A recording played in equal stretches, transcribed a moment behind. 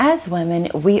As women,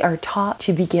 we are taught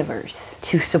to be givers,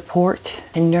 to support,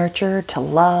 to nurture, to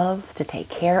love, to take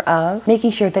care of,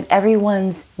 making sure that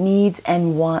everyone's needs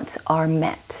and wants are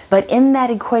met. But in that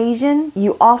equation,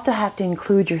 you also have to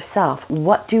include yourself.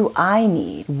 What do I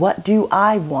need? What do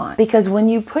I want? Because when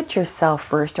you put yourself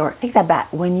first, or take that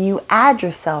back, when you add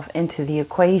yourself into the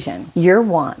equation, your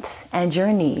wants and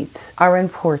your needs are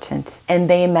important and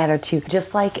they matter too,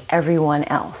 just like everyone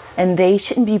else. And they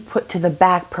shouldn't be put to the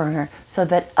back burner so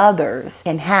that others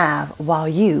can have while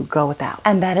you go without.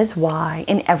 And that is why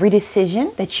in every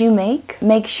decision that you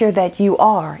make sure that you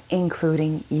are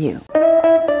including you.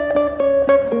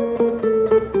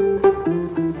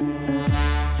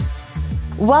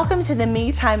 Welcome to the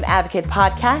Me Time Advocate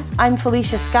podcast. I'm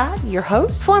Felicia Scott, your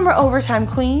host, former overtime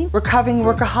queen, recovering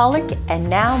workaholic, and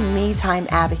now Me Time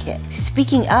Advocate.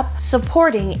 Speaking up,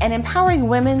 supporting, and empowering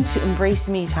women to embrace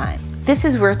me time. This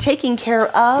is where taking care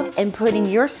of and putting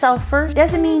yourself first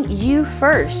doesn't mean you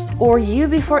first or you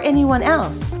before anyone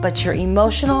else, but your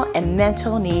emotional and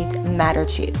mental needs matter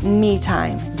too. Me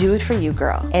time. Do it for you,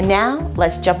 girl. And now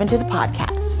let's jump into the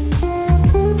podcast.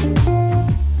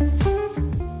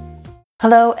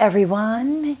 Hello,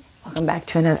 everyone. Welcome back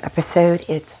to another episode.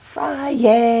 It's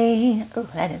Friday. Oh,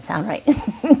 that didn't sound right.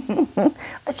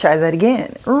 Let's try that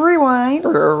again. Rewind.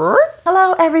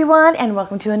 Hello, everyone, and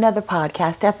welcome to another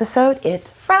podcast episode. It's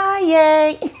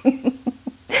Friday.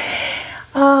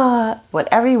 What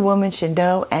every woman should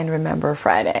know and remember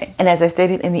Friday. And as I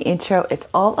stated in the intro, it's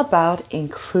all about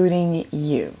including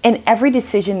you. In every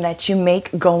decision that you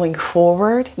make going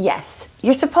forward, yes,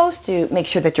 you're supposed to make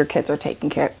sure that your kids are taken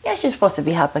care of. Yes, you're supposed to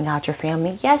be helping out your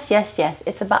family. Yes.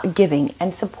 It's about giving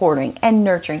and supporting and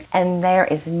nurturing. And there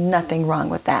is nothing wrong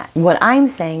with that. What I'm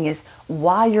saying is,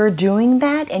 while you're doing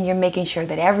that and you're making sure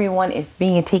that everyone is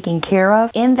being taken care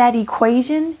of, in that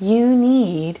equation,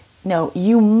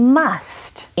 you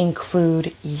must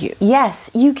include you. Yes,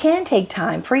 you can take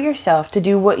time for yourself to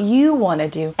do what you want to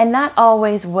do and not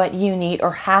always what you need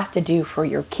or have to do for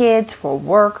your kids, for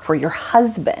work, for your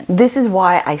husband. This is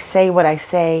why I say what I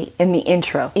say in the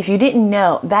intro. If you didn't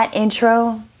know, that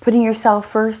intro, putting yourself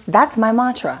first, that's my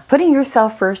mantra. Putting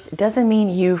yourself first doesn't mean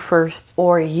you first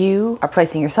or you are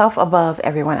placing yourself above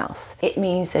everyone else. It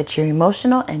means that your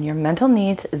emotional and your mental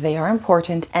needs, they are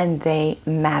important and they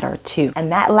matter too.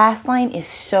 And that last line is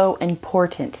so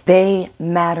important. They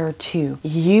matter too.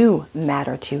 You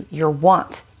matter too. Your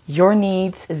wants, your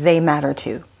needs, they matter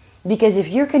too. Because if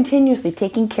you're continuously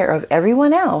taking care of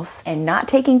everyone else and not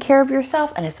taking care of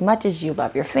yourself, and as much as you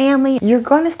love your family, you're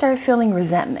going to start feeling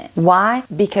resentment. Why?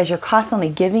 Because you're constantly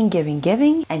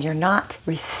giving, and you're not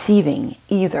receiving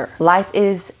either. Life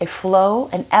is a flow,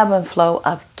 an ebb and flow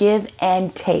of give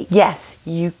and take. Yes,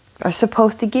 you are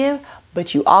supposed to give,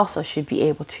 but you also should be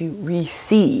able to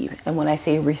receive. And when I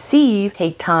say receive,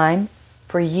 take time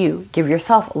for you. Give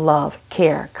yourself love,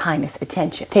 care, kindness,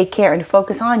 attention. Take care and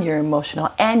focus on your emotional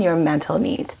and your mental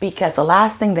needs, because the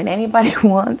last thing that anybody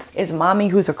wants is mommy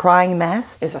who's a crying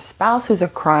mess, is a spouse who's a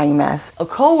crying mess, a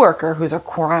coworker who's a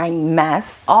crying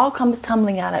mess, all comes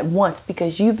tumbling out at once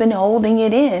because you've been holding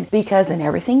it in. Because in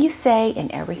everything you say and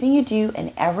everything you do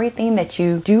and everything that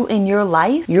you do in your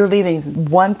life, you're leaving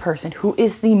one person who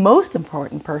is the most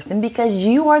important person, because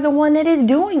you are the one that is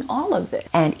doing all of this.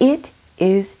 And it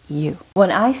is you.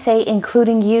 When I say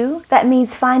including you, that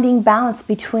means finding balance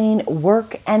between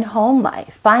work and home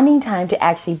life. Finding time to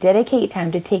actually dedicate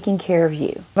time to taking care of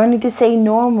you. Learning to say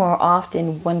no more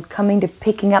often when coming to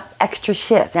picking up extra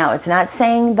shifts. Now, it's not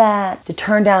saying that to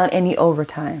turn down any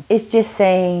overtime. It's just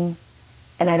saying,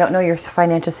 and I don't know your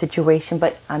financial situation,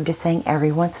 but I'm just saying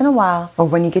every once in a while, or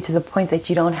when you get to the point that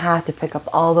you don't have to pick up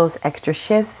all those extra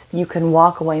shifts, you can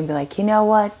walk away and be like, you know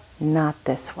what? Not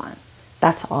this one.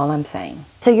 That's all I'm saying.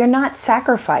 So you're not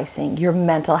sacrificing your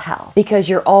mental health because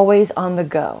you're always on the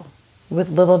go with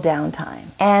little downtime,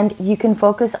 and you can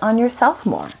focus on yourself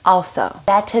more. Also,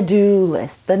 that to-do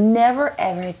list, the never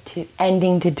ever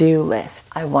ending to-do list,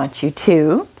 I want you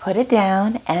to put it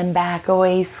down and back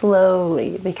away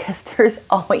slowly, because there's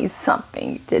always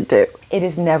something to do. It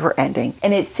is never ending.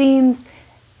 And it seems,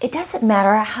 it doesn't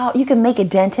matter how you can make a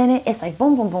dent in it. It's like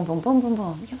boom, boom, boom, boom, boom, boom,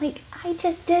 boom. You're like, I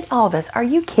just did all this. Are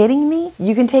you kidding me?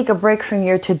 You can take a break from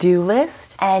your to-do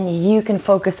list and you can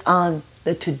focus on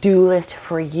the to-do list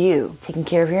for you. Taking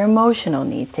care of your emotional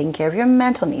needs, taking care of your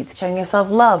mental needs, showing yourself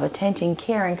love, attention,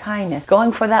 care, and kindness.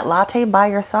 Going for that latte by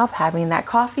yourself, having that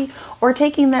coffee, or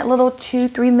taking that little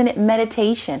 2-3 minute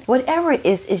meditation. Whatever it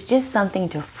is just something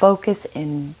to focus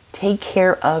and take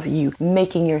care of you.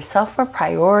 Making yourself a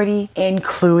priority,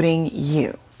 including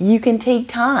you. You can take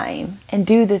time and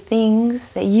do the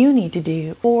things that you need to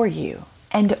do for you.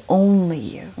 and only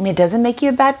you. And it doesn't make you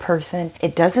a bad person.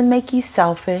 It doesn't make you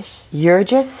selfish. You're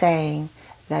just saying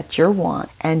that your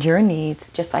wants and your needs,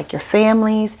 just like your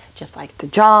families, just like the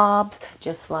jobs,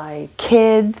 just like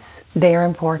kids, they are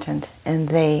important and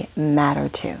they matter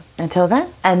too. Until then,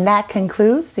 and that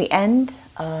concludes the end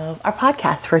of our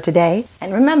podcast for today.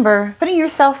 And remember, putting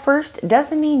yourself first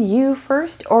doesn't mean you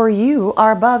first or you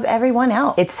are above everyone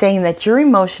else. It's saying that your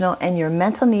emotional and your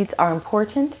mental needs are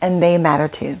important and they matter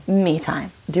too. Me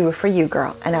time. Do it for you,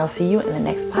 girl. And I'll see you in the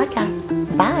next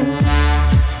podcast. Bye.